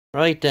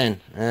Right then,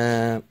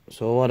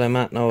 so what I'm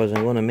at now is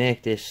I'm going to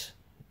make this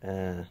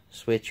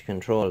switch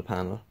control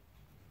panel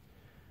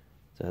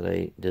that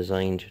I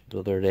designed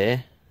the other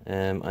day.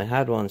 I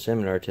had one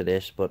similar to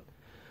this, but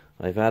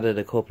I've added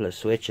a couple of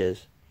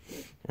switches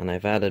and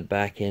I've added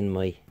back in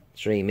my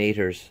 3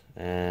 meters.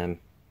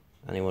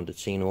 Anyone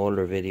that's seen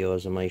older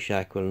videos of my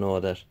shack will know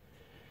that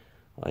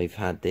I've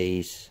had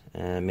these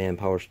main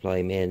power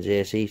supply, mains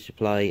AC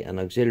supply and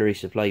auxiliary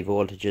supply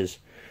voltages.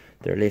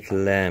 They're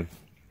little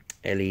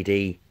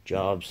LED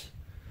jobs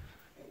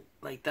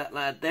like that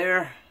lad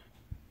there,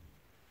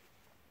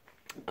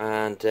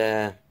 and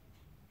I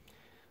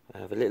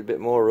have a little bit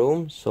more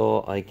room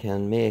so I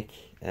can make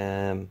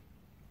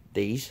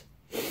these.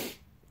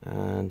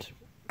 And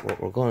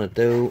what we're going to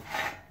do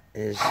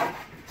is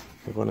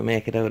we're going to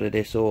make it out of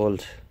this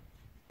old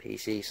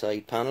PC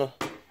side panel,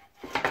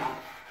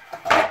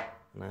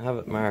 and I have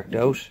it marked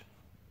out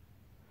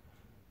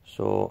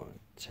so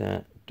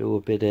to do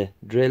a bit of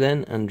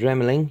drilling and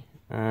dremeling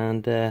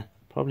and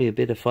probably a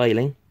bit of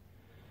filing.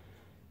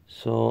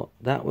 So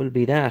that will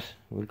be that.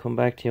 We'll come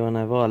back to you when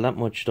I've all that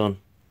much done.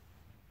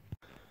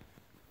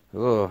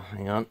 Oh,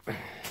 hang on.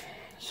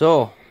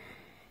 So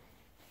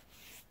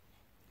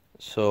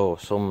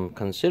some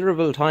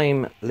considerable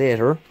time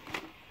later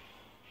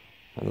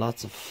and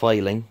lots of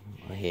filing.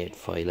 I hate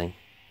filing.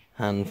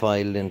 Hand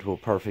filed into a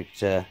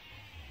perfect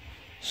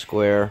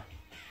square.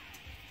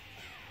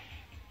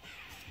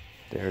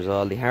 There's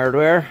all the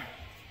hardware.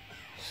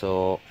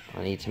 So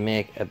I need to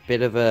make a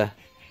bit of a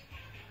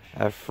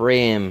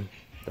frame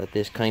that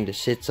this kind of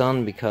sits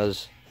on,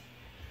 because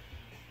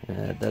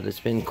that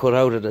it's been cut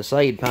out of the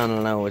side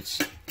panel now.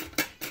 It's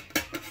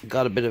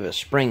got a bit of a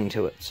spring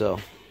to it, so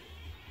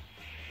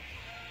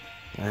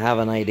I have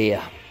an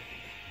idea.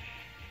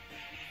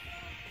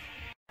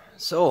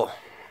 So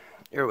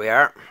here we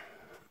are.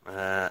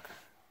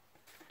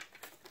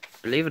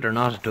 Believe it or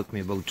not, it took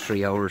me about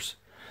 3 hours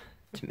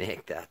to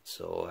make that,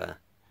 so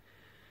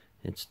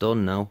it's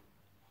done now.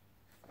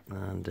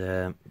 And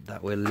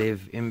that will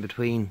live in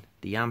between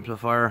the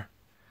amplifier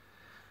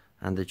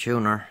and the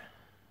tuner,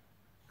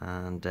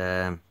 and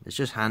it's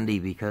just handy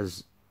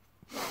because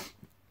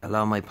a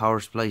lot of my power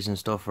supplies and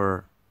stuff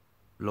are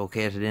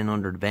located in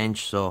under the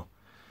bench, so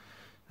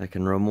I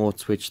can remote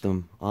switch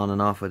them on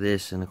and off with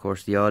this. And of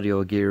course the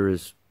audio gear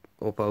is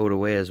up out of the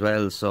way as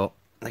well, so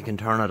I can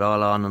turn it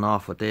all on and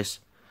off with this.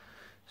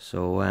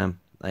 So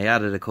I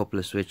added a couple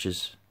of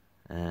switches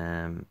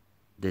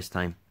this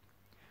time.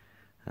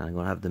 And I'm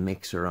going to have the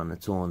mixer on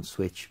its own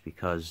switch,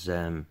 because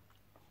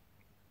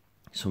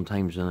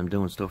sometimes when I'm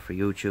doing stuff for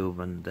YouTube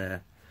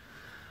and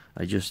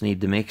I just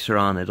need the mixer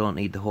on, I don't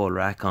need the whole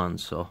rack on,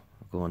 so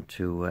I'm going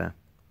to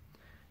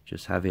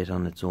just have it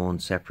on its own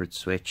separate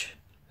switch.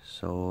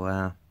 So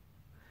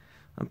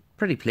I'm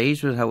pretty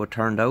pleased with how it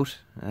turned out.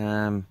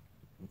 It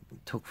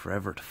took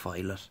forever to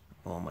file it.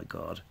 Oh my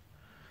god,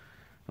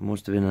 it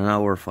must have been an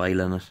hour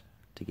filing it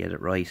to get it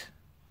right.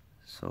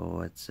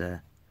 So it's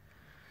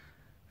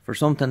for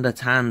something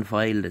that's hand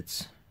filed,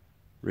 it's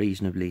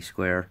reasonably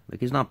square.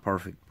 Like, it's not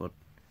perfect, but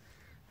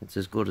it's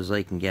as good as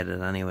I can get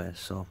it anyway.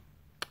 So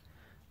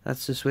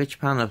that's the switch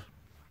panel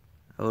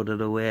out of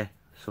the way.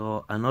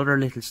 So another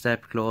little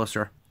step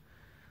closer.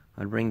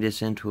 I'll bring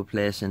this into a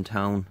place in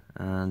town,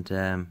 and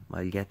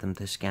I'll get them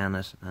to scan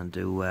it and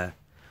do a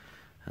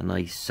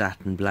nice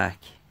satin black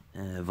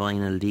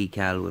vinyl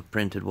decal with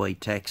printed white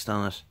text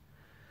on it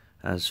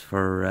as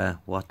for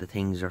what the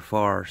things are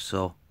for.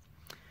 So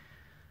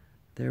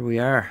there we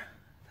are.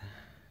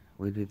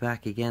 We'll be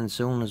back again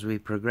soon as we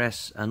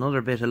progress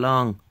another bit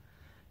along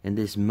in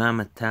this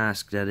mammoth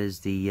task that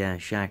is the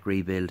shack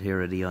rebuild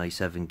here at the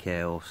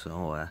i7KO.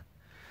 So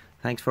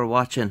thanks for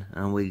watching,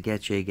 and we'll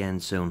get you again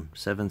soon.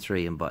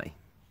 7-3 and bye.